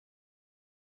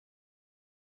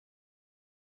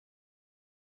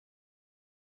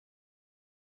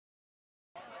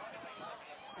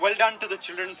Well done to the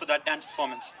children for that dance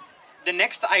performance. The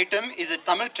next item is a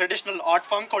Tamil traditional art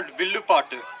form called Villu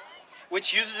Paattu,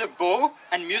 which uses a bow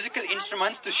and musical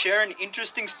instruments to share an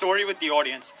interesting story with the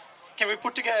audience. Can we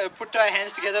put our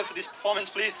hands together for this performance,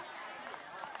 please?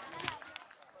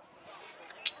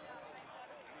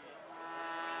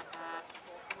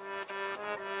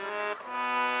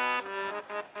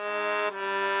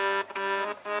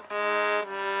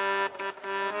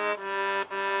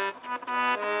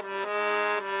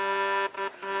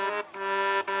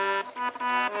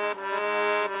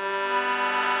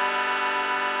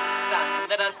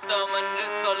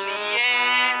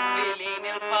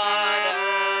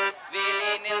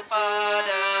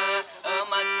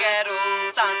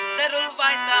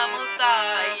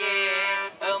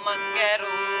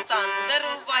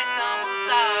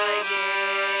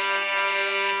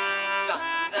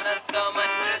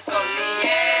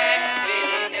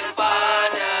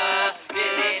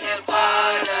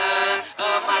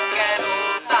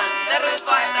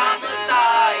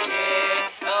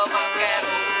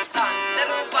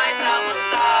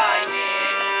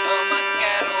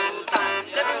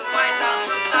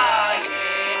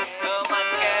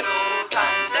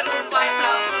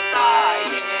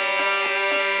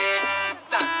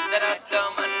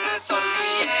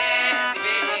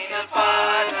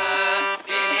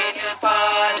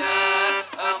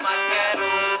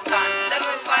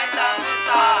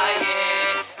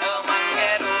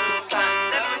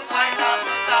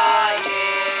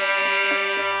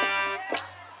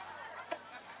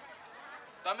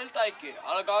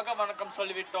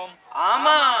 சொல்லிவிட்டோம்.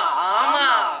 ஆமா ஆமா.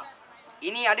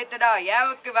 இனி அடுத்ததா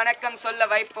யாவுக்கு வணக்கம் சொல்ல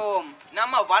வைப்போம்.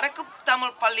 நம்ம வடக்கு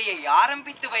தமிழ் பள்ளியை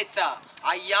ஆரம்பித்து வைத்தா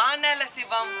ஐயா நல்ல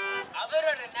சிவம்.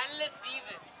 அவரோட நல்ல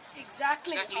சீவு.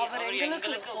 Exactly. அவர்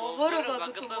எங்களுக்கு ஒவ்வொரு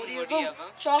வகுப்பு முடியவும்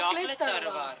சாக்லேட்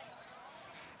தருவார்.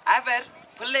 அவர்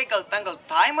பிள்ளைகள் தங்கள்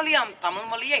தாய்மொழியாம் தமிழ்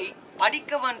மொழியை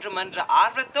படிக்க வேண்டும் என்ற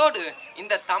ஆர்வத்தோடு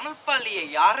இந்த தமிழ் பள்ளியை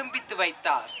ஆரம்பித்து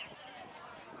வைத்தார்.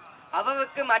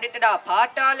 அவருக்கு அடுத்ததா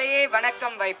பாட்டாலேயே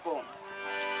வணக்கம் வைப்போம்.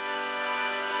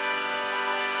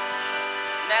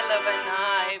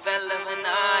 நல்லவனாய்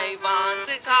வல்லவனாய்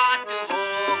வாழ்ந்து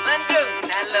காட்டுவோம் என்றும்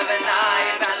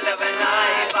நல்லவனாய்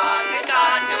வல்லவனாய் வாழ்ந்து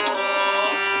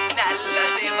காட்டுவோம். நல்ல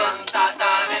சிவம்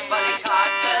தாத்தாவின்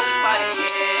வழிகாட்டல்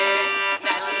படியே,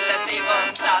 நல்ல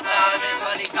சிவம் தாத்தாவின்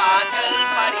வழிகாட்டல்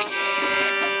படியே.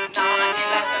 நான்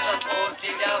இலக்கண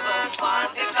போற்றிடவும்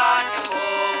வாழ்ந்து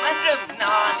காட்டுவோம் என்றும்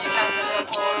நான் இலக்கண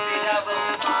போற்றிடவும்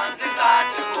வாழ்ந்து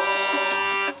காட்டுவோம்.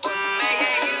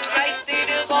 உண்மையை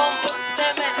உரைத்திடுவோம்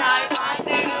உத்தமனாய்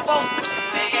வாழ்ந்திடுவோம்.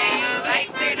 உண்மையை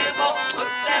உரைத்திடுவோம்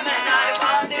உத்தமனாய்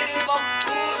வாழ்ந்திடுவோம்.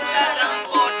 உலகம்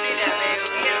போற்றிடவே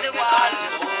உயர்ந்து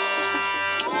வாழ்வோம்.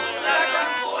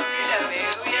 உலகம் போற்றிடவே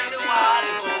உயர்ந்து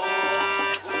வாழ்வோம்.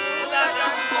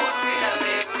 உலகம்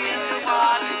போற்றிடவே உயர்ந்து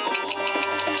வாழ்வோம்.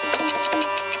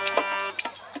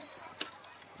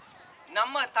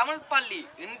 நம்ம தமிழ் பள்ளி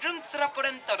இன்றும்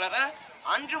சிறப்புடன் தொடர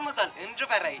அன்று முதல் இன்று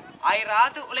வரை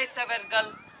அயராது உழைத்தவர்கள்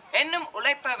என்னும்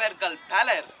உழைப்பவர்கள்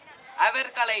பலர்.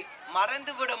 அவர்களை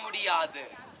மறந்துவிட முடியாது.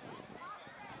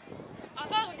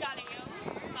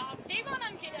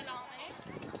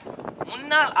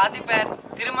 முன்னாள் அதிபர்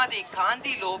திருமதி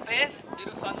காந்தி லோபேஸ்,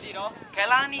 திரு சந்திரா,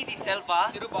 கலாநிதி செல்வா,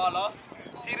 திரு பாலா,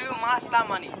 திரு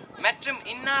மாஸ்லாமணி மற்றும்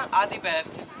இந்நாள் அதிபர்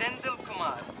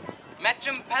செந்தில்குமார்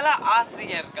மற்றும் பல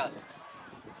ஆசிரியர்கள்.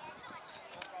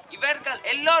 இவர்கள்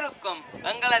எல்லோருக்கும்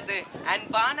எங்களது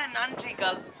அன்பான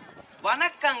நன்றிகள்,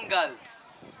 வணக்கங்கள்.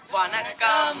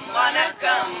 வணக்கம்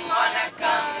வணக்கம்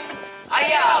வணக்கம்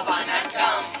ஐயா,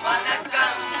 வணக்கம்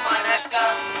வணக்கம்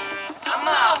வணக்கம்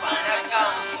அம்மா,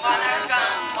 வணக்கம்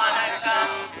வணக்கம்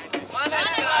வணக்கம்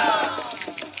வணக்கம்.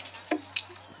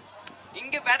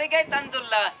 இங்கு வருகை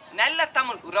தந்துள்ள நல்ல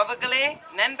தமிழ் உறவுகளே,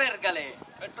 நண்பர்களே,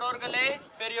 பெற்றோர்களே,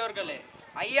 பெரியோர்களே,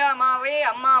 ஐயா மாவே,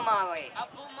 அம்மா மாவே,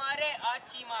 அப்பு மாரே,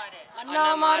 ஆச்சி மாரே, அண்ணா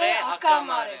மாரே, அக்கா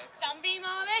மாரே, தம்பி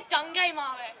மாவே, தங்கை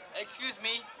மாவே. எக்ஸ்கியூஸ்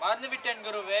மீ, மறந்து விட்டேன்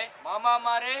குருவே. மாமா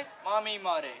மாரே, மாமி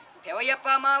மாரே,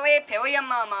 பெவையப்பா மாவே,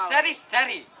 பெவையம்மா மாவே. சரி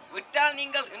சரி, விட்டால்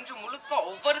நீங்கள் இன்று முழுக்க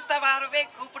ஒவ்வொருத்தவாறவே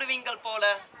கூப்பிடுவீங்கள் போல.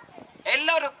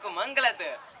 எல்லோருக்கும் எங்களது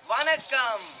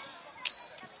வணக்கம்.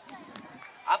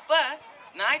 அப்ப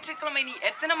ஞாயிற்றுக்கிழமை நீ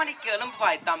எத்தனை மணிக்கு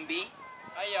எழும்புவாய் தம்பி?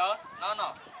 ஐயா நானா,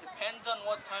 depends on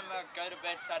what time I go to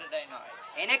bed Saturday night.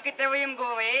 எனக்கு தெரியும்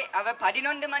குருவே, அவ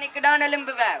 11 மணிக்கு தான்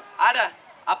எழும்புவார். அட,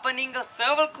 அப்ப நீங்கள்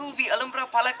சேவல் கூவி எழும்புற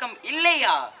பழக்கம்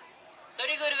இல்லையா?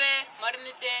 சரி குருவே,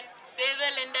 மறந்துட்டேன்.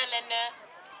 சேவல் என்றால் என்ன?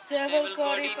 சேவல்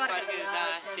கோடி பறக்குதா,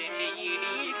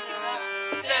 சென்னையிடி இருக்குதா,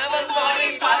 சேவல் கோடி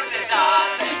பறக்குதா,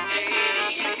 சென்னையிடி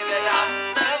இருக்குதா,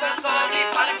 சேவல் கோடி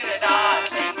பறக்குதா,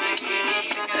 சென்னையிடி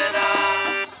இருக்குதா.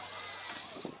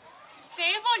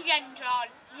 சேவல்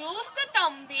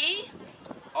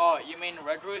mean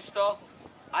Red Rooster?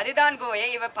 அதுதான் கோயே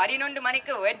இவ 11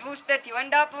 மணிக்கு ரெட் ரூஸ்டர்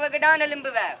திவண்டாப்புவகடான்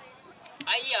எழும்புவார்.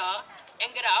 ஐயா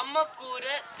எங்கற அம்மா கூற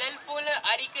செல்போன்ல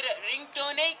அரிக்கிற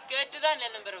ரிங்டோனை கேட்டுதான்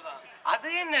எழும்புறவா.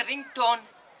 அது என்ன ரிங்டோன்?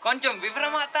 கொஞ்சம்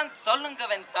விவரமா தான்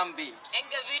சொல்லுங்கவன் தம்பி.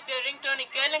 எங்க வீட்டு ரிங்டோனை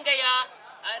கேளுங்கய்யா.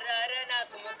 அர அர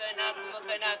நாக்கு முக்க நாக்கு முக்க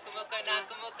நாக்கு முக்க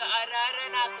நாக்கு முக்க அர அர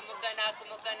நாக்கு முக்க நாக்கு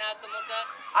முக்க நாக்கு முக்க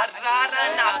அர அர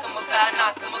நாக்கு முக்க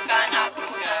நாக்கு முக்க நாக்கு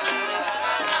முக்க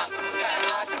நாக்கு முக்க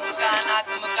நாக்கு முக்க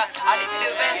நாக்கு முக்க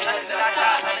அடிச்சுவேன் அலந்தராஜா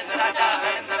அலந்தராஜா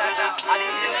அலந்தராஜா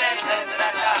அடிச்சுவேன்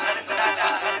அலந்தராஜா அலந்தராஜா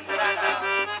அலந்தராஜா.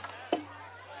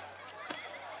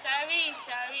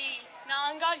 சரி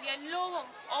நாங்கள் எல்லோரும்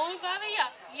ஒவ்வொருவரையா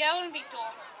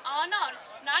எழும்பிட்டோம். ஆனால்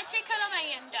ஞாயிற்றுக்கிழமை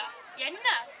என்ன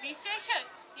விசேஷம்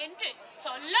என்று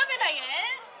சொல்லவில்லையே.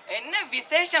 என்ன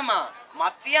விசேஷமா?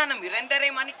 மத்தியானம் 2:30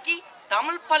 மணிக்கு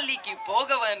தமிழ் பள்ளிக்கு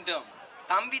போக வேண்டும்.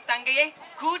 தம்பி தங்கையை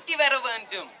கூட்டி வர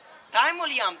வேண்டும்.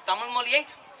 தாய்மொழியாம் தமிழ் மொழியை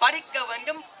படிக்க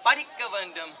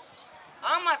வேண்டும்.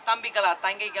 ஆமா தம்பிகளா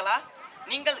தங்கைகளா,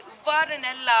 நீங்கள் இவ்வாறு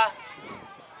நல்லா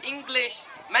இங்கிலீஷ்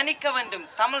மன்னிக்க வேண்டும்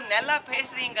தமிழ் நல்லா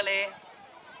பேசுறீங்களே.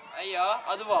 ஐயா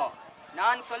அதுவா?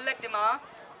 நான் சொல்லட்டுமா?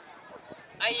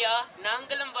 ஐயா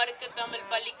நாங்களும் வடக்கு தமிழ்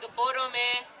பள்ளிக்கு போறோமே.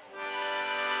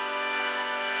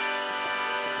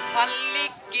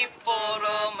 பள்ளிக்கு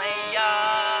போறோம் ஐயா,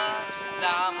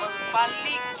 தமிழ்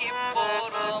பள்ளிக்கு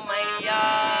போறோம் ஐயா,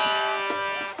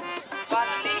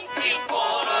 பள்ளிக்கு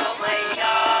போறோம்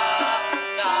ஐயா,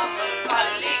 தமிழ்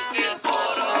பள்ளிக்கு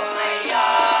போறோம் ஐயா,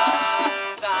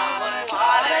 தமிழ்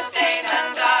பாடத்தை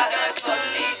நன்றாக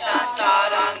சொல்லி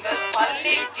தாராங்க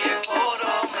பள்ளிக்கு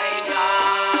போறோம் ஐயா,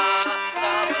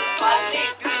 தமிழ்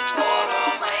பள்ளிக்கு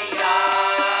போறோம் ஐயா,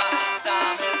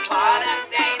 தமிழ்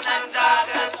பாடத்தை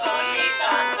நன்றாக சொல்லி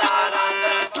தாராங்க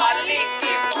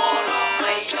பள்ளிக்கு போறோம்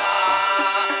ஐயா,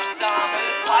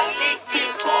 தமிழ் பள்ளிக்கு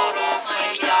போறோம்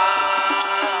ஐயா.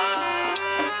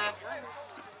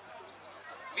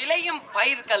 விளையும்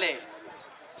பயிர்களே,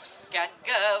 கற்க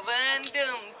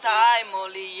வேண்டும்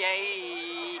தாய்மொழியை,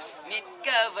 நிற்க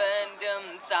வேண்டும்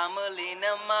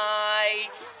தமிழினமாய்,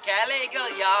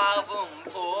 கலைகள் யாவும்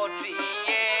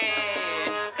போற்றியே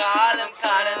காலம்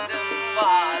கடந்தும்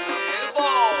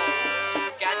வாழுவோம்.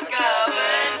 கற்க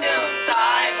வேண்டும்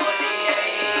தாய்மொழியை,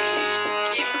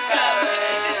 நிற்க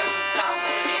வேண்டும்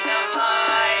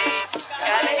தமிழினமாய்,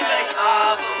 கலைகள்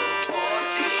யாவும்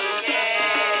போற்றியே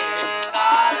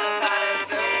காலம்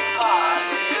கடந்தும்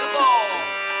வாழுவோம்,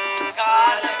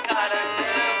 காலம் கடந்து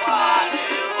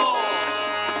வாழுவோம்,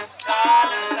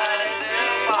 காலம் கடந்து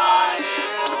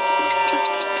வாழுவோம்.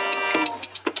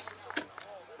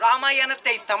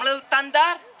 ராமாயணத்தை தமிழில்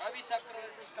தந்தார் கவி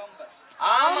சக்கரவர்த்தி கம்பர்.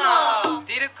 ஆமா.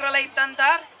 திருக்குறளை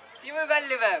தந்தார்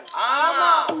திருவள்ளுவர்.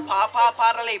 ஆமா. பாப்பா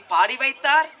பாடலை பாடி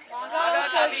வைத்தார்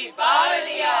மகாகவி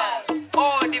பாரதியார்.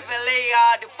 ஓடி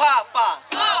விளையாடு பாப்பா,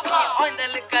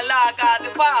 ஒந்தலுக்கலாகாது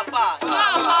பாப்பா,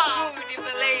 கூடி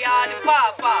விளையாடு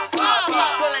பாப்பா,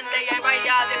 குழந்தையை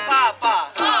வையாது பாப்பா,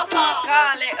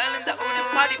 காலை எழுந்த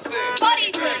உடன் படிப்பு,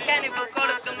 கனிவு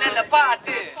கொடுக்கும் நல்ல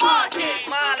பாட்டு,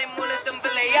 மாலை முழுதும்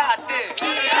விளையாட்டு,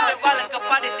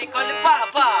 வழக்கப்படுத்தி கொள்ளு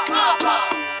பாப்பா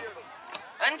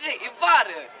என்று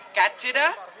இவ்வாறு கற்றிட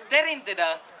தெரிந்திட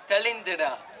தெளிந்திட.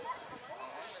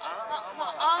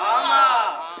 ஆமா.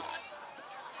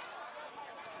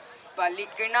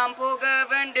 பள்ளிக்கு நாம் போக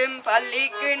வேண்டும்,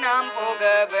 பள்ளிக்கு நாம் போக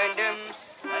வேண்டும்,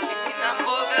 பள்ளிக்கு நாம்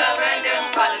போக வேண்டும்,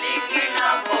 பள்ளிக்கு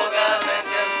நாம் போக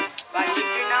வேண்டும்,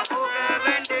 பள்ளிக்கு நாம் போக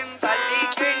வேண்டும்,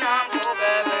 பள்ளிக்கு நாம் போக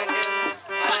வேண்டும்,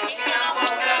 பள்ளிக்கு நாம்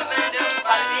போக வேண்டும்,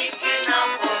 பள்ளிக்கு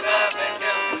நாம் போக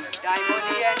வேண்டும்.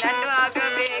 தாய்மொழியை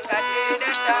நன்றாகவே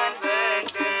கற்றிடத்தான்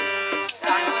வேண்டும்,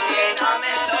 தாய்மொழியை நாம்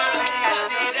எல்லோரும்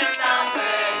கற்றிடத்தான்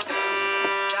வேண்டும்,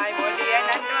 தாய்மொழியை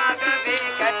நன்றாகவே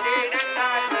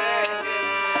கற்றிடத்தான் வேண்டும்,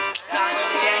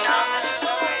 தாய்மொழியை நாம்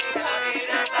எல்லோரும்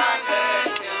கற்றிடத்தான்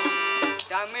வேண்டும்.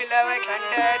 தமிழவை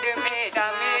கண்டதுமே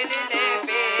தமிழிலே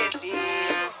பேசி,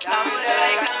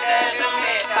 தமிழவை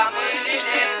கண்டதுமே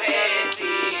தமிழிலே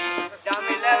பேசி,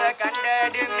 தமிழவை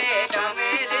கண்டதுமே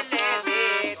தமிழிலே பேசி,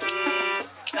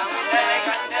 தமிழவை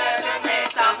கண்டதுமே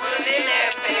தமிழிலே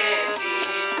பேசி,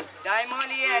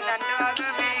 தாய்மொழியை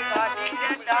நன்றாகவே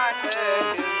காட்டிடத்தான்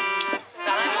வேண்டும்,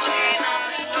 தாய்மொழியை நாம்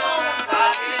எல்லோரும்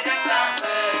காட்டிடத்தான்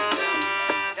வேண்டும்,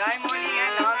 தாய்மொழியை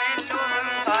நாம்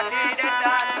எல்லோரும்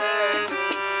காட்டிடத்தான் வேண்டும்,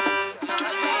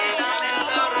 தாய்மொழியை நாம்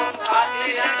எல்லோரும்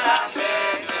காட்டிடத்தான்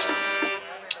வேண்டும்.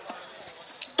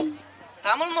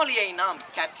 தமிழ் மொழியை நாம்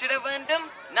கற்றிட வேண்டும்,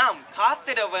 நாம்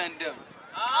காத்திட வேண்டும்.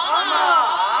 ஆமா.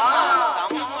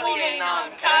 தமிழ் மொழியை நாம்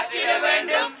காத்திட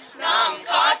வேண்டும், நாம்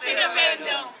காத்திட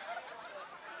வேண்டும்.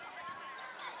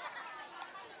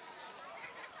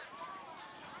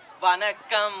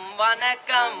 வணக்கம்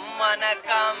வணக்கம்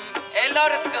வணக்கம்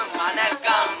எல்லோருக்கும்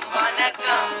வணக்கம்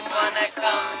வணக்கம்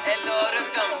வணக்கம்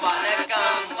எல்லோருக்கும்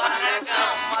வணக்கம்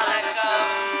வணக்கம் வணக்கம்.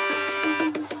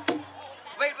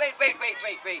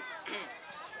 Wait.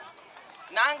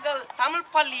 நாங்கள் தமிழ்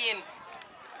பள்ளியின்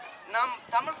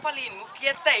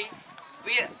முக்கியத்தை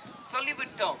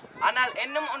சொல்லிவிட்டோம். ஆனால்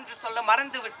இன்னும் ஒன்று சொல்ல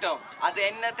மறந்து விட்டோம். அது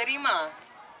என்ன தெரியுமா?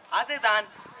 அதுதான்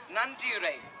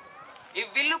நன்றியுரை.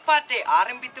 இவ்வில்லு பாட்டை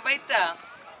ஆரம்பித்து வைத்த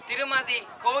திருமதி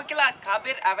கோகிலா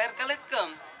கபீர்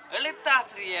அவர்களுக்கும்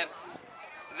எழுத்தாசிரியர்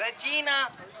ரஜீனா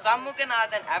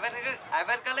சமூகநாதன்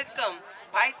அவர்களுக்கும்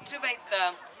பயிற்று வைத்த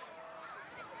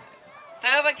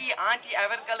தேவகி ஆண்டி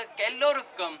அவர்களுக்கு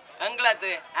எல்லோருக்கும்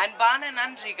எங்களது அன்பான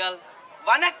நன்றிகள்.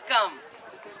 வணக்கம்.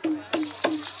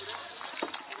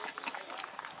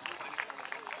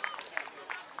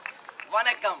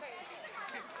 வணக்கம்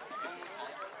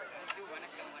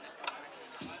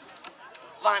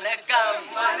வணக்கம்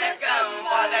வணக்கம்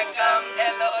வணக்கம்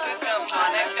எல்லோருக்கும்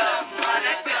வணக்கம்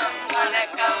வணக்கம்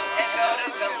வணக்கம்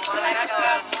எல்லோருக்கும்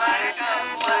வணக்கம் வணக்கம்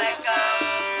வணக்கம்.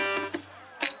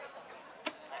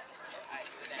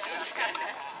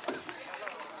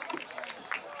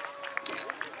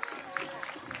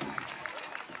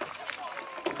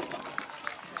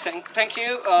 Thank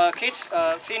you, kids,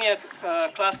 senior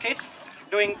class kids,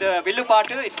 doing the Villu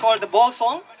Paattu. It's called the ball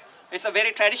song. It's a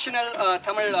very traditional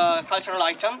Tamil cultural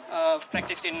item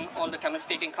practiced in all the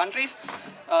Tamil-speaking countries.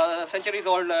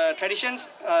 Centuries-old traditions.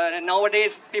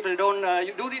 Nowadays, people don't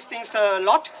do these things a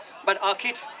lot, but our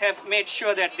kids have made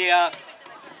sure that they are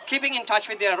keeping in touch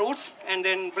with their roots and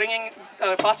then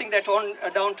passing that on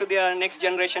down to their next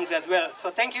generations as well. So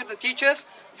thank you to the teachers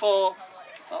for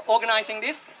organizing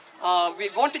this. We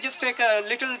want to just take a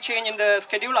little change in the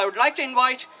schedule. I would like to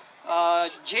invite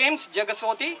James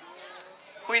Jegasothy,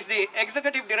 who is the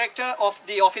Executive Director of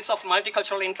the Office of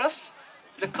Multicultural Interests.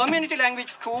 The community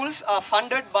language schools are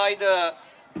funded by the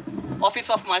Office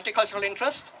of Multicultural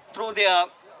Interests through their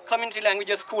Community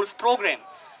Languages Schools program.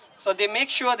 So they make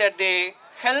sure that they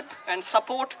help and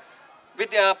support with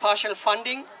their partial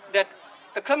funding, that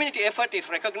the community effort is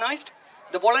recognized,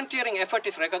 the volunteering effort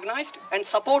is recognized and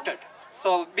supported. So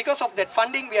because of that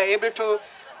funding, we are able to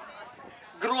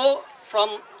grow from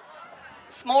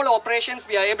small operations.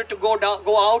 We are able to go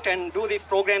out and do these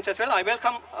programs as well. I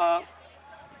welcome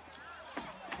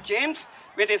James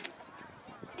with his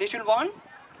little one.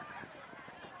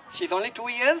 She's only 2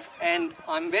 years, and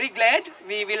I'm very glad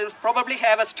we will probably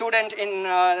have a student in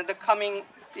the coming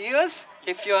years.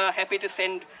 If you are happy to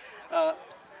send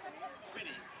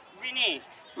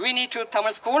Winnie to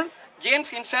Tamil school. James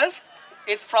himself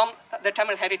is from the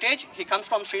Tamil heritage. He comes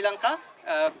from Sri Lanka,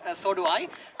 so do I.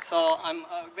 So I'm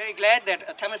very glad that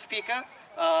a Tamil speaker,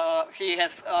 he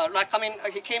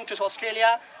came to Australia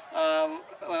how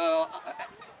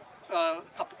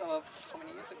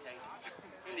many years ago?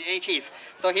 In the 80s.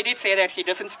 So he did say that he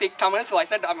doesn't speak Tamil, so I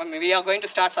said we are going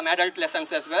to start some adult lessons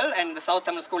as well, and the South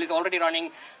Tamil School is already running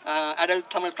adult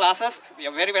Tamil classes. You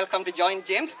are very welcome to join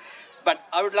James. But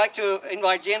I would like to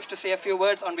invite James to say a few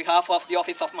words on behalf of the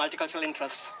Office of Multicultural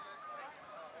Interests.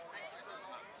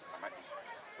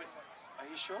 Are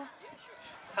you sure?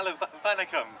 Hello,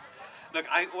 Vanakkam. Look,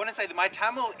 I want to say that my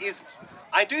Tamil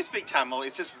I do speak Tamil,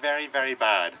 it's just very, very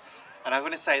bad. And I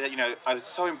want to say that, I was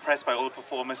so impressed by all the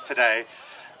performers today.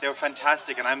 They were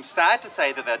fantastic, and I'm sad to say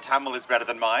that their Tamil is better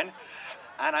than mine.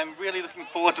 And I'm really looking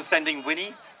forward to sending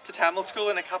Winnie to Tamil school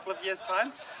in a couple of years' time.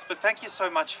 But thank you so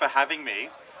much for having me.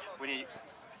 Winnie,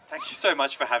 thank you so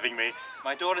much for having me.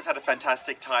 My daughter's had a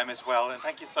fantastic time as well, and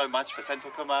thank you so much for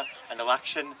Senthil Kumar and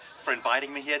Alakshan for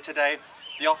inviting me here today.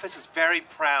 The office is very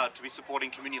proud to be supporting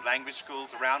community language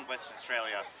schools around Western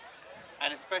Australia, and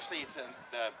especially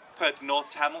the Perth North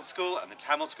Tamil School and the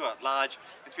Tamil School at large.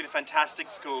 It's been a fantastic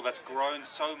school that's grown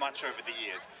so much over the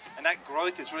years, and that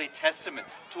growth is really testament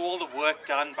to all the work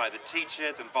done by the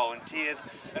teachers and volunteers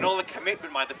and all the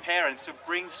commitment by the parents to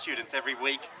bring students every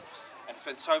week and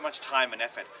spend so much time and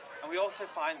effort. And we also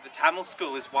find the Tamil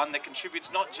school is one that contributes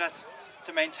not just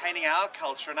to maintaining our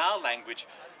culture and our language,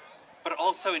 but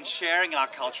also in sharing our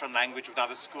culture and language with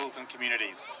other schools and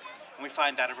communities. And we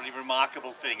find that a really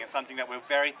remarkable thing and something that we're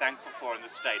very thankful for in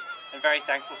the state and very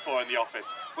thankful for in the office.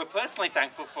 We're personally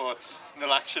thankful for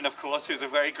Nilakshan, of course, who's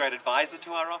a very great advisor to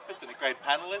our office and a great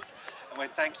panellist. And we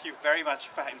thank you very much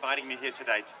for inviting me here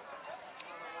today.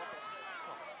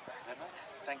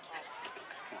 Thank you.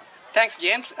 Thanks,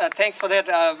 James. Thanks for that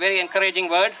very encouraging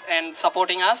words and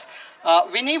supporting us.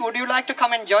 Winnie, would you like to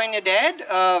come and join your dad?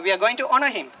 We are going to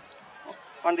honor him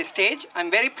on the stage. I'm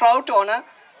very proud to honor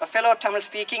a fellow Tamil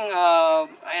speaking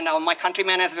and my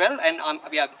countryman as well. And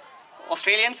we are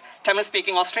Australians,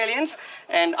 Tamil-speaking Australians.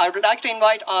 And I would like to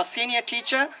invite our senior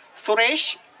teacher,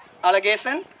 Suresh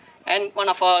Alagasan, and one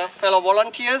of our fellow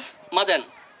volunteers, Madan,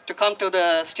 to come to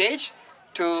the stage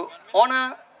to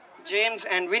honor James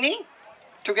and Winnie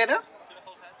together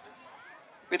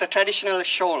with a traditional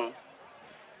shawl.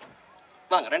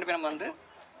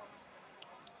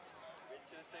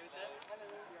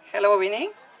 Hello, Winnie.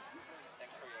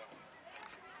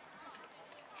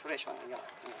 Suresh,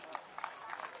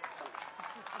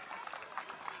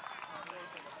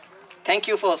 thank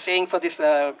you for staying for this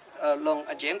long,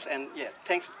 James, and yeah,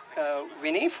 thanks,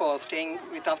 Winnie, for staying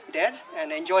with our dad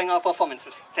and enjoying our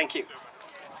performances. Thank you.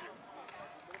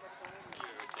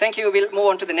 Thank you. We'll move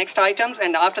on to the next items,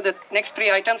 and after the next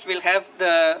 3 items, we'll have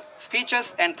the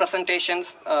speeches and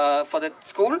presentations for the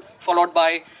school, followed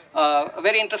by a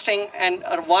very interesting and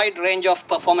a wide range of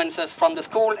performances from the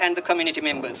school and the community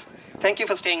members. Thank you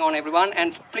for staying on, everyone,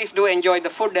 and please do enjoy the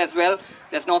food as well.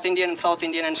 There's North Indian, South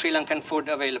Indian, and Sri Lankan food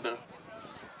available.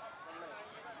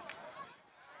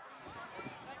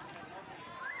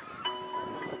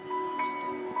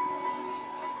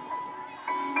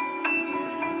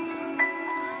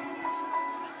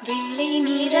 வெள்ளை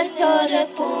நிறத்தோர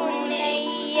பூனை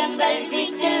எங்கள்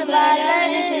வீட்டில்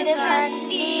வளருது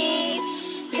கண்டீர்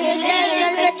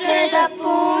பிள்ளைகள் பெற்றத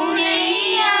பூனை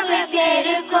அவை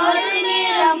பெருகொள்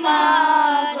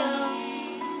நிறமாகும்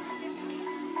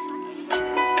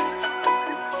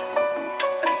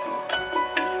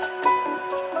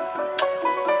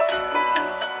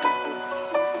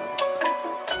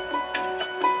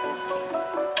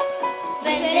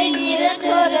வெள்ளை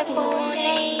நிறத்தோர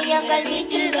பூனை எங்கள்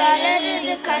வீட்டில்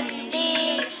வளருது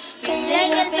கண்டீர்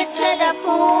பிள்ளைகள் பெற்றத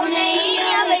பூனை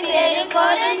அவை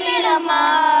பெருகொள்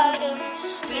நிறமாகும்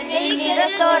வெள்ளை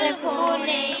நிறத்தோர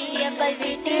பூனை எங்கள்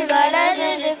வீட்டில்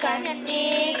வளருது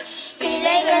கண்டீர்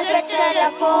பிள்ளைகள் பெற்றத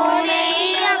பூனை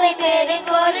அவை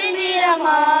பெருகொள்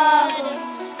நிறமாகும்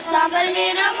சாம்பல்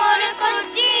நிறம் ஒரு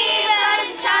குட்டி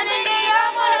சாம்பல்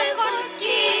நிறம் ஒரு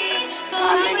குட்டி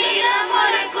பாம்பு நிறம்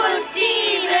ஒரு குட்டி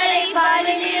வெள்ளை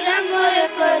பால் நிறம் ஒரு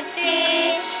குட்டி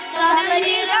சாம்பல்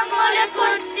நிறம் ஒரு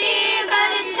குட்டி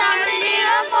சாம்பல்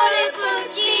நிறம் ஒரு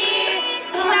குட்டி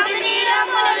பாம்பு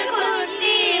நிறம் ஒரு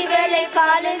குட்டி வெள்ளை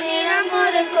பால் நிறம்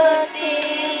ஒரு குட்டி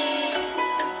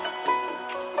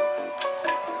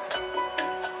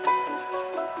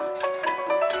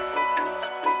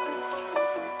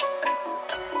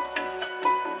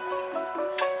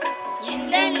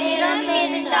எந்த நிறம்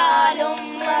இருந்தாலும்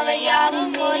அவை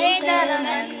யாரும் ஒரே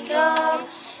தரமென்றோ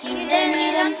இந்த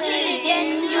நிறம்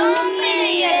சிறிதென்றும்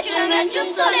வெளியேற்றம்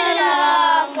என்றும்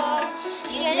சொல்லலாமோ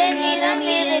எந்த நிறம்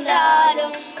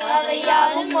இருந்தாலும் அவை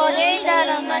யாரும் ஒரே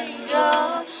தரமென்றோ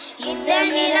இந்த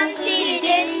நிறம்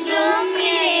சிறிதென்றும்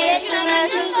வெளியேற்றம்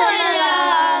என்றும்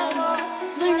சொல்லலாமோ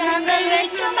குணங்கள்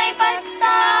வேற்றுமை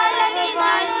பட்டால் அதில்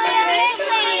வாழ்வுல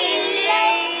வேற்றுமை இல்லை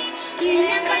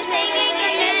எண்ணங்கள்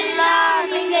செய்கைகள்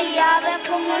எல்லாம் இங்கு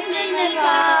யாவருக்கும் ஒன்று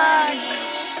காணி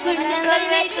குணங்கள்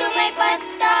வேற்றுமை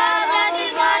பட்டால்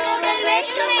அதில் வாழ்வுகள்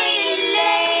வேற்றுமை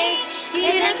இல்லை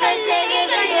எண்ணங்கள்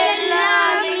செய்கைகள்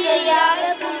எல்லாம் இங்கு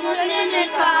யாவருக்கும் ஒன்று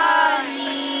காணி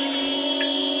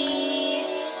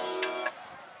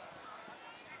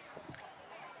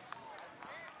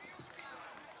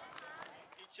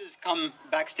Come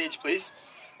backstage, please.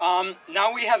 Now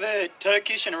we have a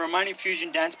Turkish and a Romani fusion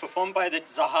dance performed by the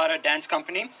Zahara Dance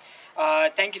Company.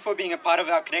 Thank you for being a part of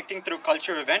our Connecting Through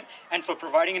Culture event and for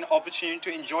providing an opportunity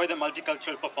to enjoy the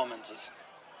multicultural performances.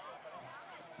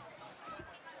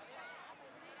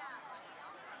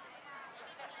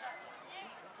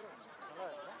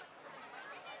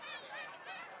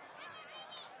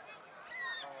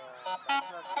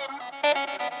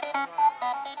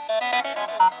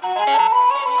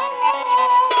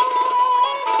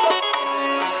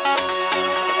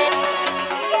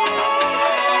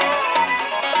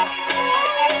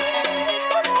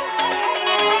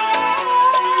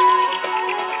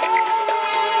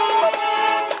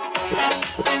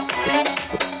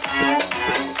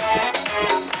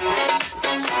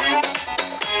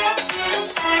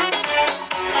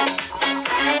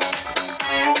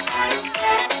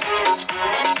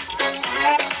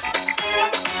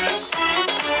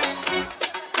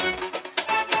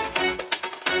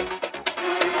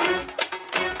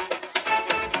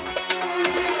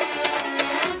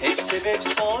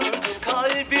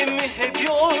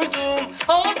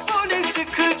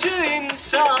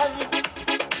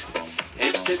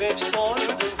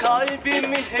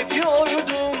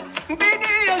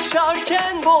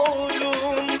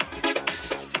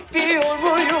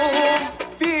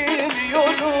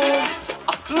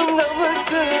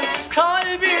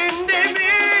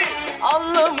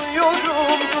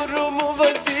 Anlamıyorum durumu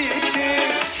vaziyeti,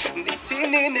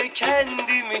 nesini ne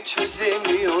kendimi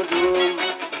çözemiyorum.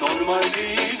 Normal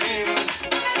değilim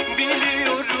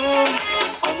biliyorum,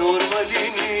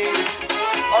 anormalini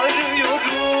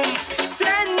arıyorum.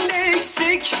 Sende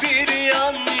eksik bir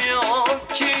yan yok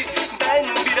ki, ben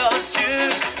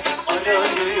birazcık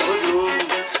aranıyorum.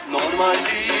 Normal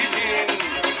değilim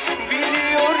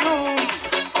biliyorum,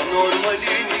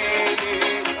 anormalini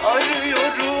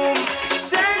arıyorum.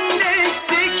 Sende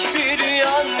eksik bir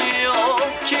yan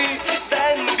yok ki,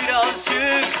 ben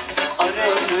birazcık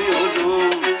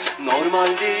aranıyorum. Normal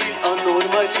değil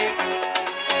anormali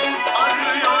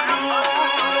arıyorum.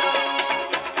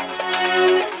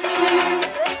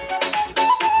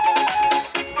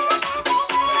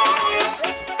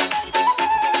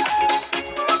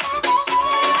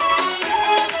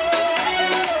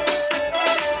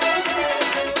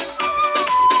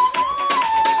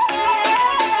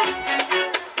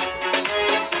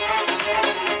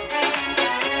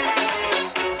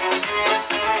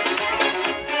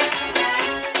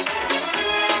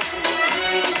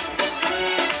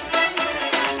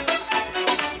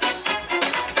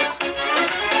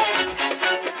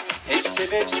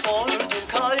 Hep sordum,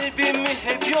 kalbimi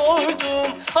hep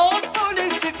yordum. Ah bu ne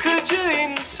sıkıcı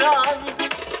insan.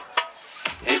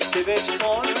 Hep sebep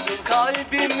sordum,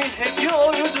 kalbimi hep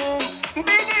yordum.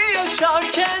 Beni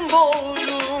yaşarken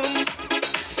boğdun.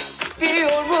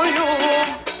 Biliyor muyum,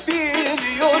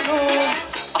 bilmiyorum.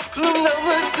 Aklımda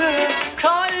mısın,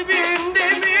 kalbimde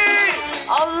mi?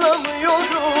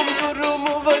 Anlamıyorum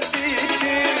durumu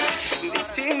vaziyeti,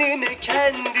 nesini ne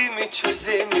kendimi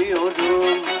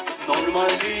çözemiyorum. Normal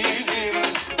değilim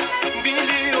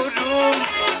biliyorum,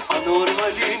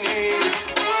 anormalini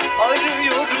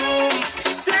arıyorum.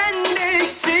 Sende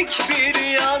eksik bir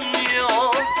yan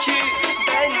yok ki,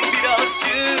 ben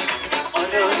birazcık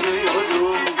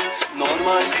aranıyorum.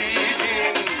 Normal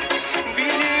değilim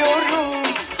biliyorum,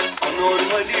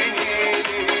 anormalini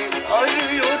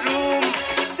arıyorum.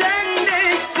 Sende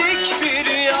eksik bir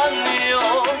yan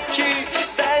yok ki,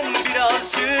 ben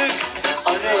birazcık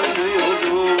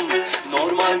aranıyorum.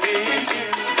 Normal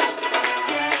değilim,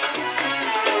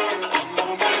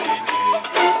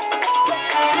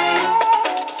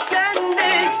 sende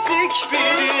eksik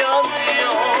bir yan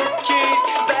yok ki,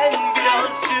 ben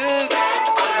birazcık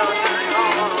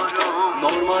aranıyorum.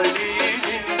 Normal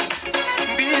değilim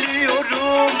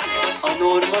biliyorum,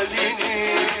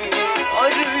 anormalini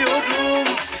arıyorum.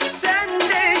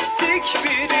 Sende eksik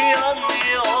bir yan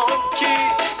yok ki,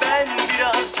 ben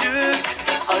birazcık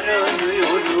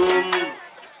aranıyorum.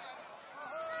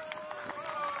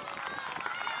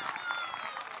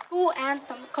 School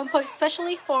anthem composed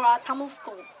specially for our Tamil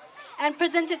school and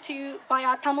presented to you by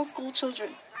our Tamil school children.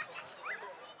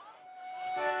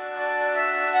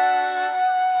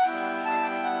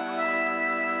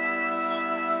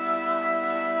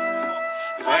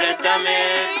 Vaazhiyave,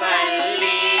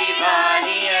 Palli,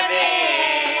 Vaazhiyave,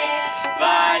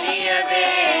 Vaazhiyave,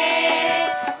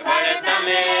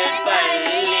 Vaazhiyave,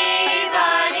 Palli,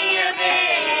 Vaazhiyave,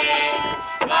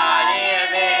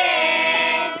 Vaazhiyave,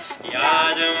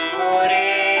 Yaadum Onre,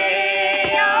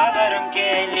 Yaavarum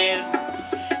kelir,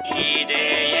 ide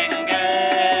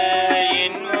yengal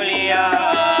inmuliya.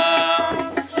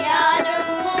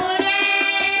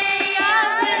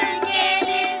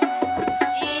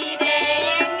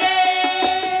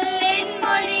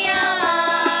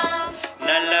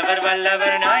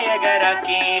 வல்லவர்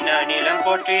நாயகராக்கி நானிலம்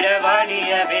போற்றிட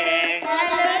வாழியவே.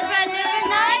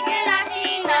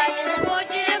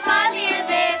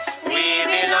 We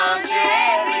belong to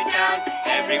every town,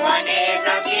 everyone is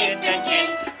our king and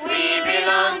king. We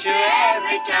belong to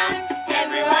every town,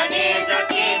 everyone is our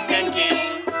king and king.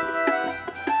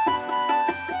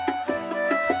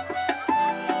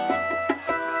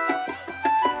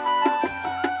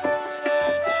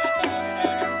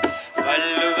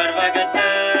 Valluvar வகுத்த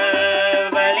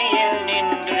வழியில்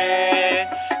நின்று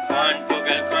வான்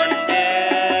புகழ் கொண்டு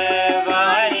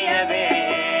வாழியவே.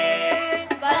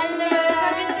 வள்ளுவர்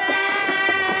வகுத்த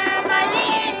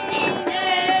வழியில் நின்று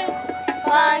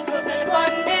வான் புகழ்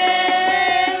கொண்டு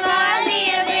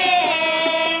வாழியவே.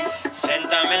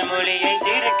 செந்தமிழ் மொழியை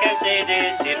சிறுக்க செய்து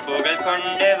சிற்புகள்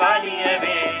கொண்டு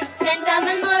வாழியவே.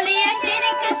 செந்தமிழ் மொழியை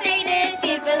சிறுக்க செய்து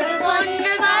சிற்புகள்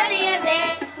கொண்டு வாழியவே.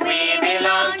 We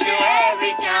belong to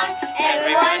every town,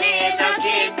 everyone is our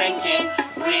king and king.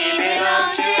 We belong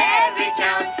to every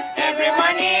town,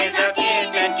 everyone is our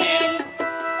king and king.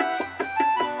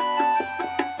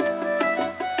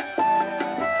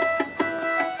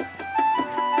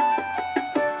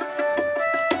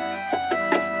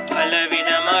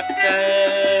 பலவித மக்கள்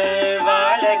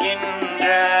வாழுகின்ற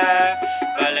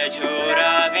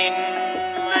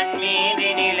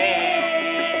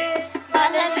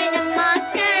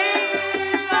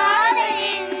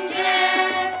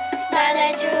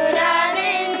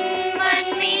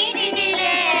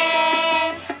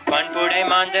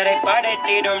மாந்தரை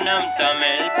படைத்திடும் நம்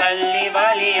தமிழ் பள்ளி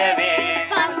வாழியவே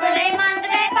பண்புரை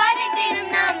மாந்தரை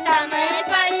படைத்திடும் நம் தமிழ்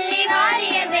பள்ளி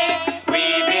வாழியவே We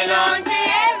belong to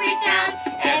every town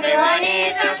Everyone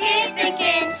is our kith and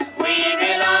kin We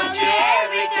belong to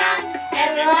every town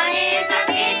Everyone is our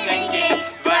kith and kin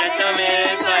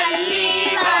வடதமிழ் பள்ளி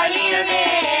வாழியவே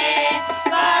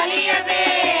வாழியவே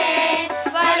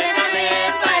வடதமிழ்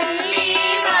பள்ளி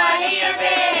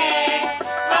வாழியவே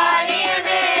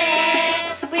வாழியவே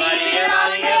வாழிய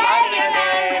வாழிய வாழியவே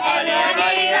வாழிய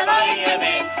வாழிய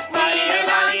வாழியவே வாழிய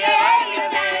வாழிய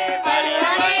வாழியவே வாழிய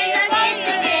வாழிய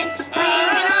வாழியவே We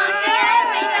belong to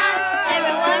every town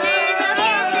Everyone is a kith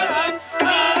and kin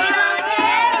We belong to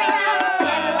every town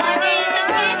Everyone is a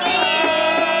kith and kin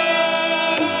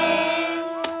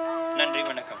நன்றி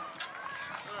வணக்கம்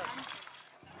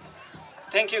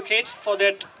Thank you, kids, for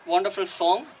that wonderful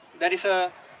song. That is a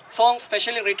song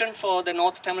specially written for the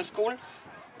North Tamil School,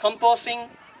 composing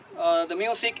the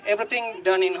music, everything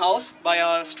done in-house by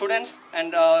our students and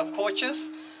coaches.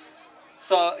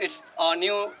 So it's our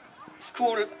new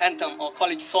school anthem or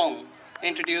college song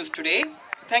introduced today.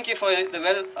 Thank you for the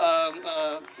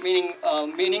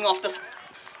meaning of the.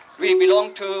 We belong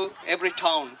to every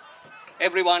town.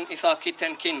 Everyone is our kith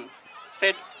and kin.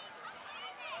 Said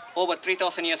over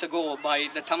 3,000 years ago by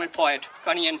the Tamil poet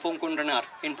Kaniyan Punkundranar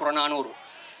in Purananuru.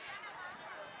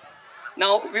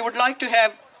 Now we would like to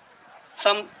have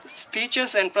some speeches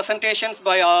and presentations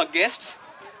by our guests.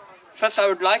 First I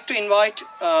would like to invite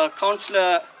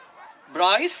Councillor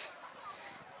Bryce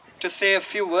to say a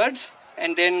few words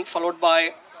and then followed by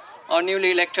our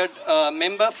newly elected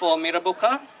member for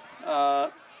Mirrabooka,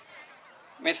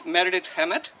 Ms. Meredith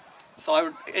Hammat. So I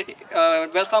would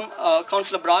welcome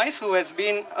Councillor Bryce, who has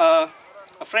been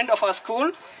a friend of our school.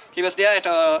 He was there at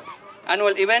an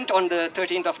annual event on the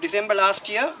 13th of December last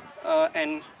year,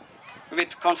 and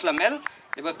with Councillor Mel.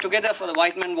 They work together for the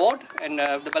Whiteman Ward, and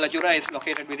the Ballajura is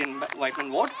located within Whiteman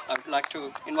Ward. I would like to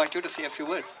invite you to say a few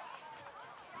words.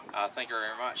 Thank you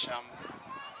very much.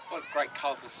 What great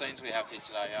colourful scenes we have here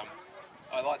today.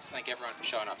 I'd like to thank everyone for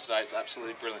showing up today. It's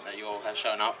absolutely brilliant that you all have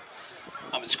shown up.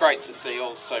 It's great to see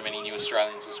so many new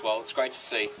Australians as well. It's great to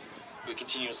see we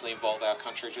continuously evolve our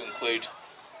country to include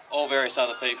all various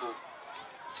other people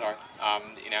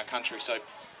in our country. So,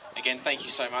 again, thank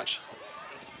you so much.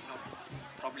 It's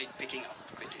probably picking up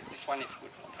quickly. This one is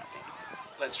good.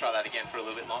 Let's try that again for a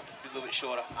little bit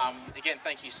shorter. Again,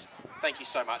 thank you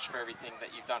so much for everything that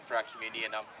you've done for our community,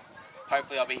 and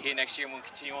hopefully I'll be here next year and we'll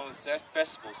continue on this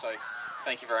festival. So,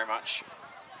 thank you very much.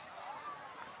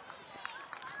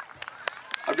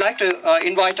 I would like to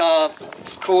invite our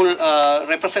school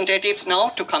representatives now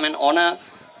to come and honour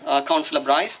Councillor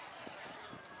Bryce.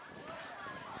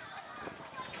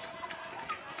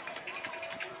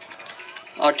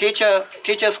 Our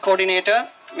teachers coordinator,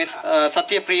 Ms.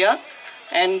 Satyapriya,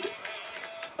 and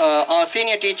our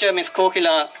senior teacher, Ms.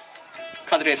 Kokila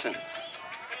Kadresan.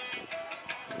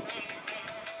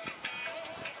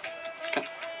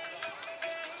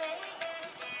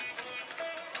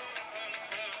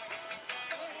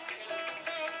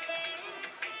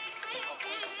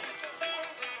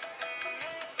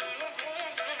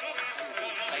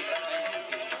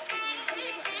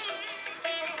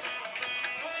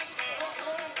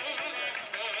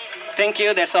 Thank you.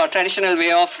 That's our traditional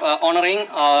way of honouring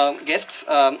our guests.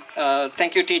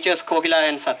 Thank you, teachers Kokila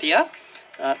and Satya.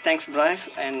 Thanks, Bryce.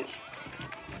 And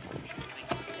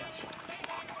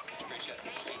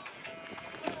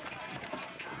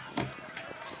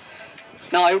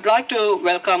now I would like to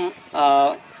welcome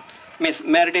Ms.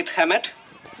 Meredith Hammat,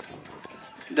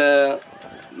 the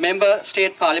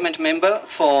State Parliament member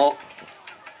for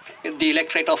the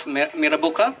electorate of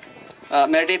Mirrabooka.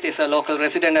 Meredith is a local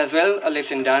resident as well,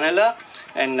 lives in Danella,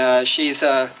 and she's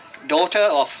a daughter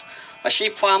of a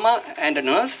sheep farmer and a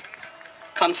nurse,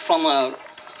 comes from a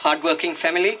hard-working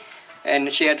family,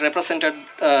 and she had represented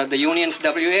the union's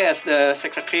WA as the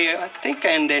secretary, I think,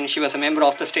 and then she was a member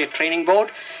of the state training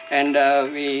board, and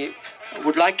we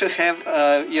would like to have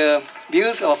your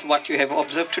views of what you have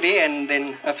observed today, and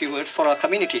then a few words for our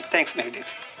community. Thanks,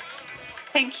 Meredith.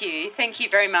 Thank you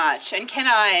very much, and can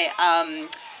I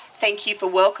thank you for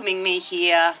welcoming me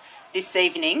here this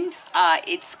evening.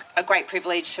 It's a great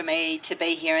privilege for me to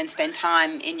be here and spend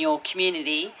time in your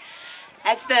community.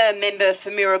 As the member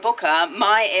for Mirrabooka,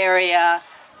 my area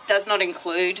does not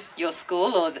include your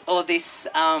school or this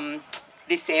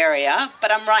area,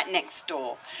 but I'm right next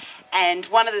door. And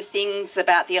one of the things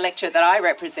about the electorate that I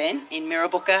represent in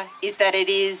Mirrabooka is that it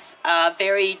is a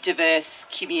very diverse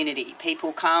community.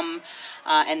 People come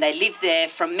and they live there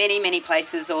from many, many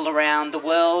places all around the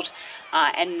world.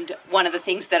 And one of the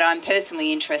things that I'm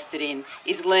personally interested in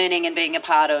is learning and being a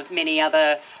part of many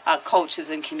other cultures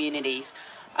and communities.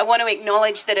 I want to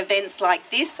acknowledge that events like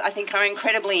this, I think, are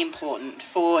incredibly important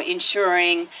for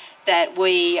ensuring that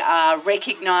we are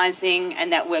recognising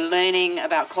and that we're learning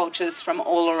about cultures from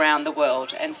all around the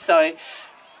world. And so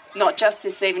not just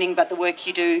this evening, but the work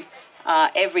you do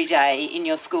every day in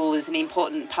your school is an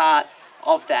important part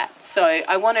of that. So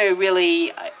I want to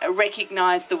really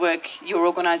recognise the work your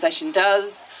organisation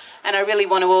does, and I really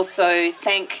want to also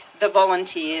thank the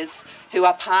volunteers who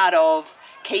are part of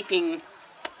keeping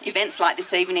events like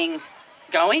this evening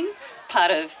going, part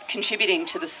of contributing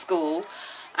to the school,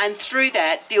 and through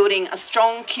that building a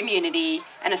strong community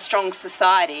and a strong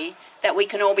society that we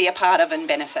can all be a part of and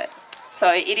benefit.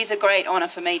 So it is a great honour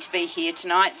for me to be here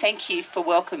tonight. Thank you for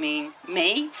welcoming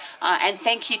me, and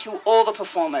thank you to all the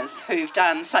performers who've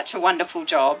done such a wonderful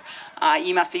job.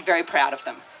 You must be very proud of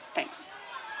them. Thanks.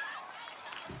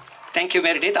 Thank you,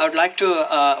 Meredith. I would like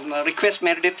to request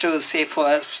Meredith to stay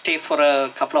for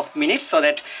a couple of minutes so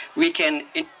that we can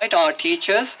invite our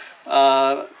teachers,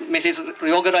 Mrs.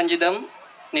 Yogaranjidam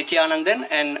Nityanandan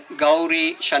and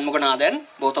Gauri Shanmuganathan,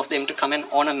 both of them to come and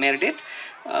honour Meredith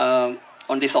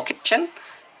on this occasion.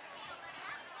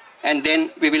 And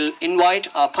then we will invite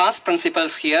our past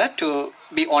principals here to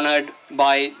be honoured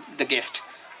by the guest.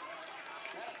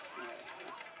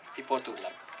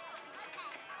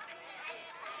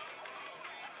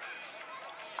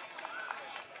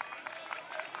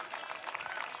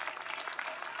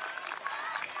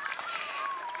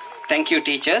 Thank you,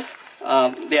 teachers.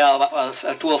 There are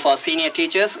two of our senior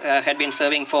teachers had been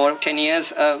serving for 10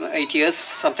 years, 8 years,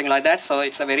 something like that. So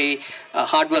it's a very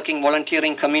hard-working,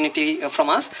 volunteering community from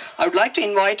us. I would like to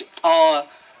invite our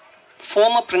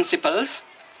former principals,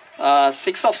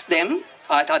 6 of them.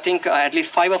 I think at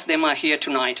least 5 of them are here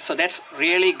tonight. So that's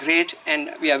really great,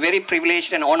 and we are very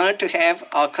privileged and honored to have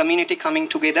our community coming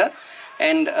together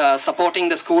and supporting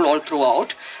the school all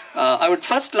throughout. I would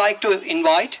first like to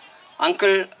invite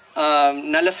Uncle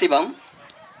Nalasivam,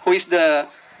 who is the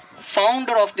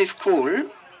founder of this school.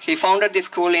 He founded this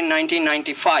school in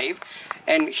 1995,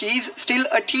 and he's still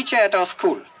a teacher at our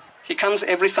school. He comes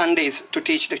every Sundays to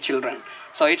teach the children.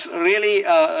 So it's really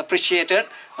appreciated.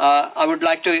 I would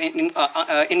like to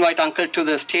invite Uncle to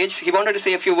the stage. He wanted to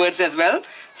say a few words as well.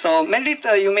 So Meredith,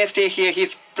 you may stay here.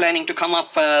 He's planning to come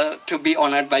up to be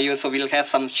honored by you. So we'll have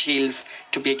some shields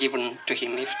to be given to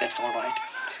him, if that's all right.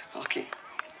 Okay.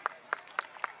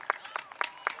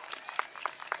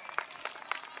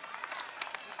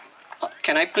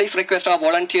 Can I please request our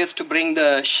volunteers to bring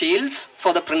the shields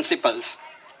for the principals?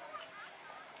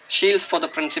 Shields for the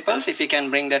principals, if you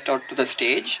can bring that out to the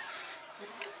stage.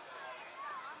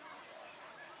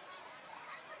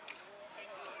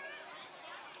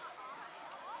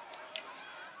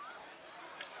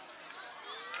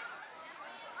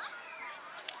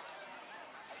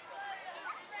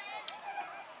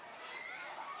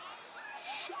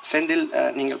 Sendil,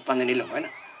 ningal pandanilo, right?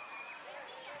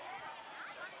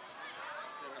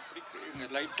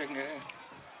 Light எங்க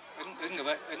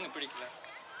பிடிக்கல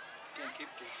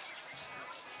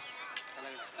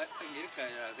அங்க இருக்கா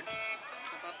அது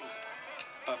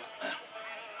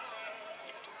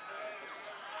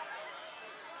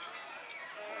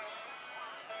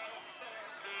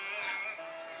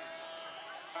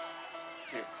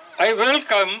I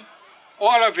welcome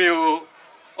all of you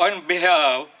on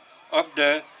behalf of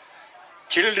the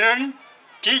children,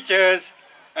 teachers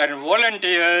and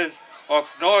volunteers of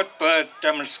North Perth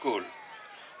Tamil School.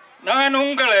 நான்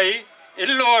உங்களை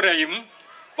எல்லோரையும்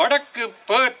வடக்கு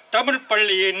Perth Tamil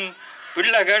பள்ளியின்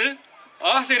பிள்ளைகள்,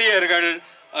 ஆசிரியர்கள்,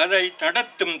 அதை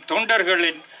நடத்தும்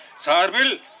தொண்டர்களின்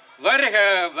சார்பில் வருக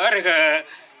வருக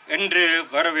என்று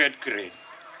வரவேற்கிறேன்.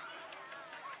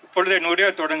 இப்பொழுது என்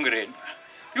உரையை தொடங்குகிறேன்.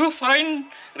 You find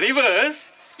rivers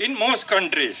in most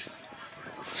countries.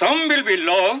 Some will be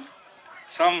long,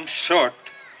 some short.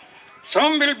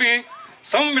 Some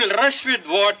will rush with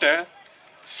water,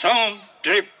 some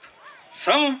drip,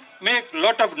 some make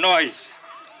lot of noise,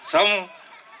 some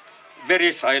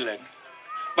very silent.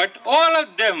 But all of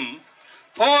them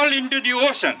fall into the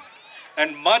ocean, and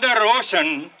Mother Ocean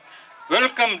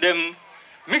welcome them,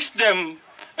 mix them,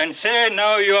 and say,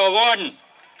 now you are one.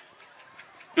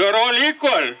 You are all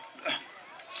equal.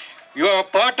 You are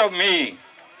part of me.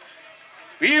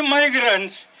 We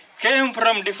migrants came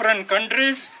from different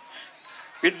countries,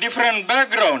 with different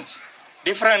backgrounds,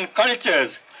 different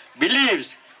cultures, beliefs,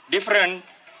 different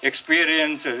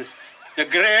experiences, the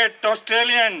great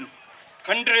Australian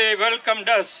country welcomed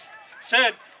us,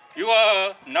 said, "You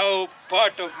are now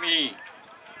part of me."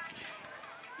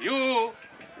 You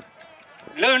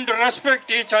learn to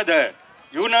respect each other,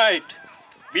 unite,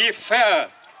 be fair.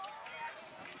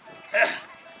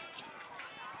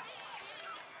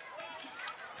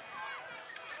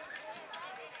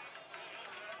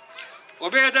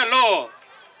 Obey the law.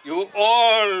 You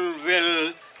all will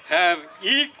have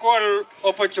equal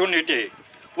opportunity.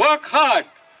 Work hard,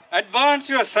 advance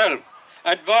yourself,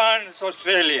 advance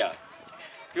Australia.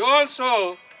 You also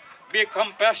be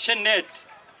compassionate.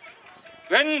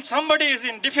 When somebody is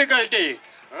in difficulty,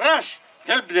 rush,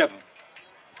 help them.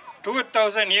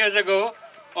 2000 years ago,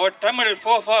 our Tamil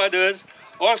forefathers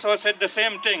also said the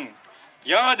same thing.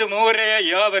 Yadum Onre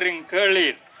Yaavarum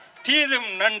Kelir, Thidum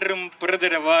Nandrum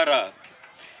Pradhiravara.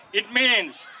 It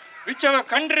means whichever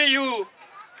country you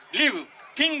live,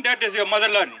 think that is your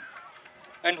motherland.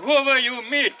 And whoever you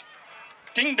meet,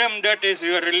 think them that is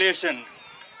your relation.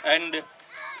 And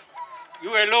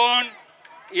you alone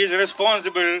is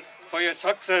responsible for your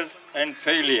success and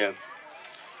failure.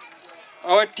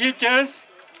 Our teachers,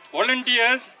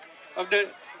 volunteers of the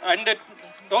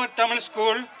North Tamil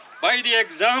School, by the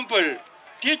example,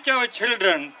 teach our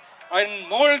children and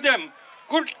mold them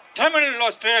good Tamil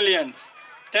Australians.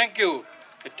 Thank you.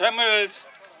 The Tamils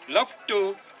love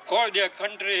to call their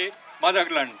country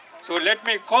motherland. So let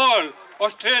me call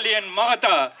Australian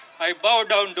Mother. I bow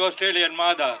down to Australian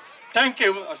Mother. Thank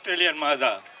you, Australian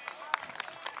Mother.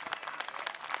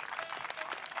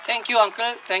 Thank you,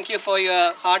 Uncle. Thank you for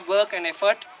your hard work and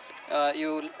effort.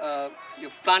 You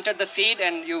planted the seed,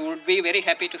 and you would be very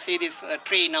happy to see this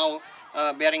tree now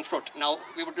bearing fruit. Now,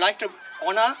 we would like to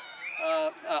honor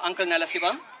Uncle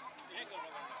Nalasivam.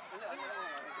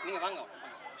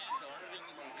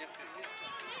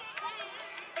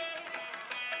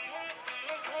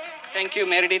 Thank you,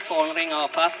 Meredith, for honoring our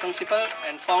past principal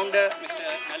and founder, Mr.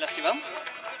 Nalasivam.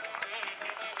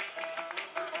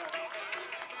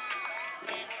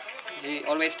 He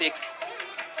always takes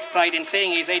pride in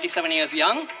saying he's 87 years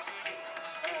young.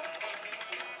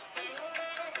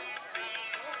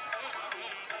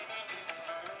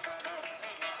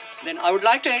 Then I would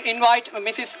like to invite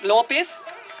Mrs. Lopez.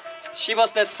 She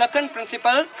was the second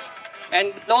principal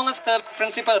and longest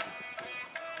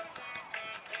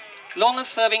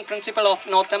serving principal of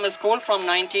North Tamil School from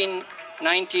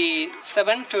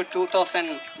 1997 to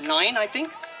 2009, I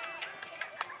think.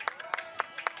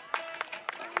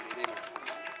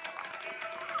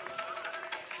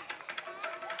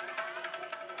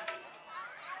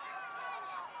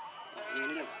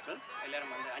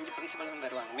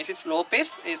 Mrs.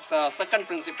 Lopez is second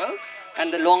principal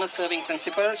and the longest serving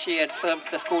principal. She had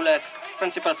served the school as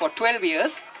principal for 12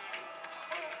 years.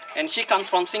 And she comes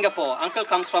from Singapore. Uncle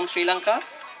comes from Sri Lanka.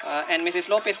 And Mrs.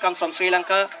 Lopez comes from Sri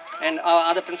Lanka. And our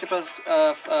other principals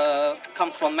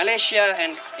come from Malaysia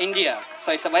and India.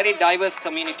 So it's a very diverse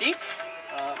community.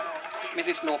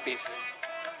 Mrs. Lopez.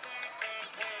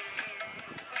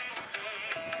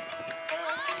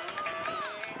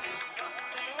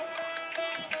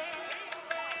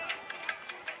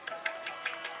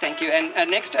 Thank you. And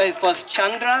next was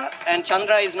Chandra, and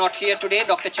Chandra is not here today,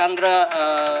 Dr. Chandra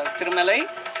Thirumalai.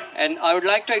 And I would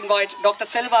like to invite Dr.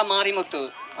 Selva Marimuthu,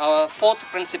 our fourth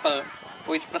principal,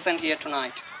 who is present here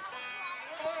tonight.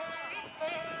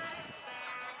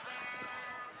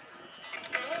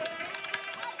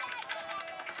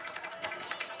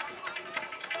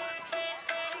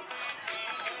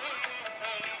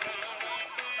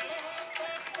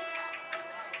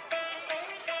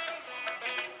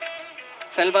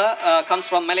 Selva comes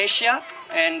from Malaysia,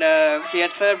 and he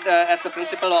had served as the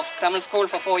principal of Tamil School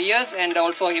for 4 years, and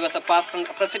also he was a past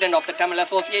president of the Tamil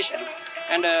Association,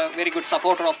 and a very good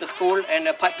supporter of the school, and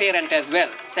a parent as well.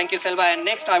 Thank you, Selva. And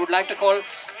next I would like to call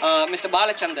Mr.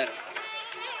 Balachandar.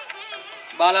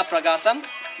 Bala Pragasam.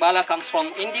 Bala comes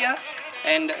from India,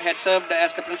 and had served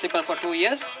as the principal for 2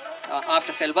 years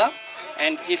after Selva,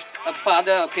 and he's a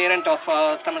father, a parent of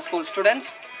Tamil School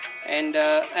students, and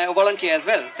a volunteer as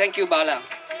well. Thank you, Bala.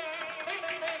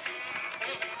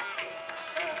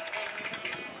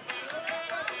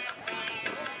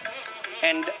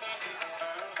 And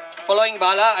following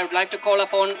Bala, I would like to call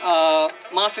upon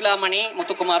Masilamani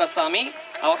Muthukumarasamy,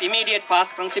 our immediate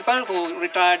past principal, who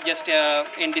retired just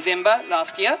in December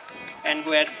last year, and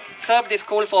who had served this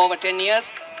school for over 10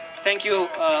 years. Thank you,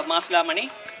 Masilamani.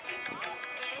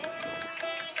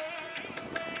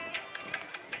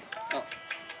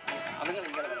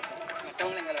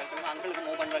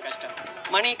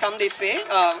 Mani, come this way.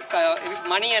 If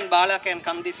Mani and Bala can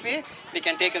come this way, we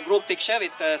can take a group picture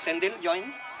with Sendil.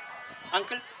 Join.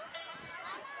 Uncle.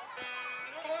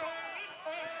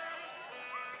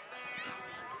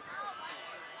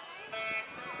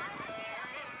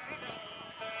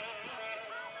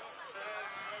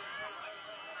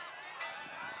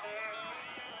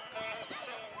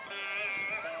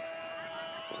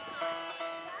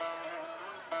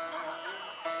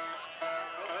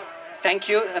 Thank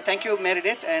you,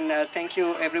 Meredith, and thank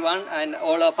you, everyone, and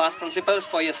all our past principals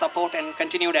for your support and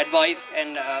continued advice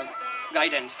and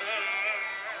guidance.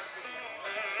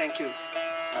 Thank you.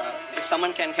 If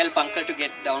someone can help Uncle to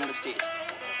get down the stage.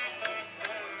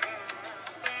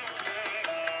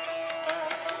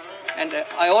 And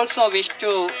I also wish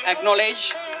to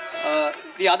acknowledge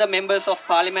the other members of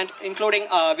Parliament, including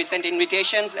we sent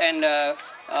invitations, and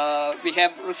we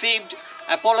have received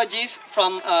apologies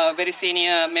from very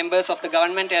senior members of the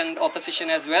government and opposition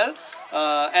as well,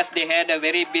 as they had a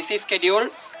very busy schedule.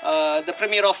 The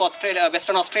Premier of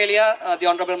Western Australia, the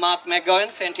Honourable Mark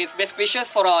McGowan, sent his best wishes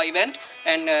for our event,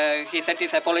 and he sent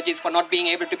his apologies for not being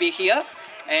able to be here.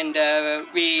 And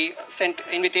we sent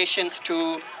invitations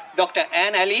to Dr.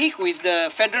 Anne Ali, who is the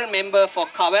federal member for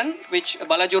Cavan, which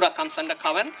Ballajura comes under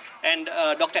Cavan. And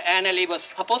Dr. Anne Ali was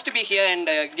supposed to be here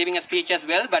and giving a speech as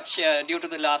well, but due to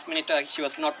the last minute, she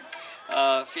was not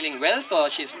feeling well, so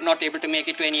she's not able to make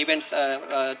it to any events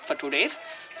for 2 days.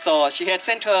 So she had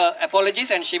sent her apologies,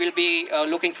 and she will be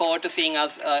looking forward to seeing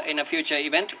us in a future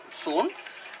event soon.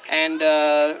 And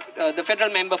the federal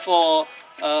member for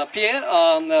Pierre,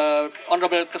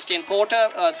 Honourable Christian Porter,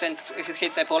 sent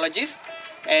his apologies.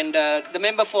 And the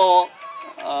member for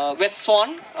West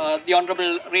Swan, the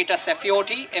Honourable Rita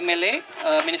Saffioti, MLA,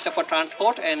 Minister for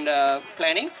Transport and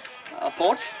Planning,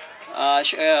 Ports.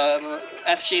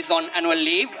 As she's on annual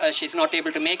leave, she's not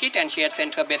able to make it, and she had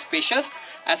sent her best wishes,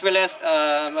 as well as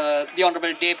the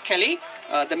Honourable Dave Kelly,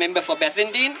 the member for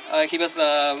Basildine.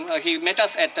 He met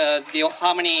us at the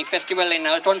Harmony Festival in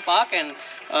Alton Park and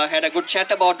had a good chat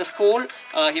about the school.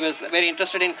 He was very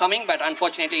interested in coming, but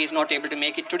unfortunately he's not able to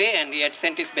make it today, and he had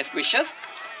sent his best wishes.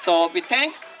 So we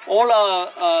thank all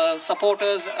our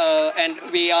supporters, and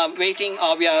we are waiting,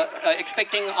 we are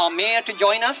expecting our mayor to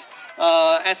join us,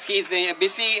 as he's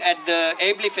busy at the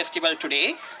Abley Festival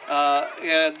today.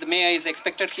 The mayor is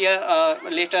expected here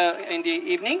later in the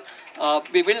evening.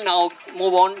 We will now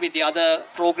move on with the other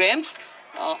programs.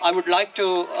 I would like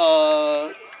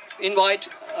to invite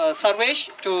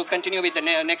Sarvesh to continue with the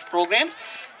next programs.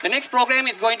 The next program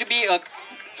is going to be a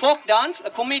folk dance, a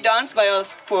kummi dance by our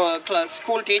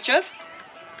school teachers.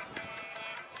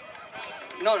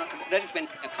 No, that is when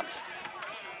it comes.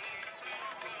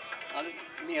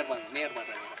 Near one.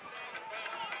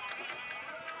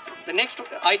 The next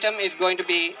item is going to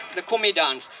be the kummi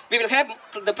dance. We will have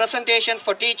the presentations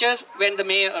for teachers when the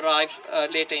mayor arrives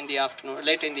later in the afternoon,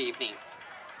 later in the evening.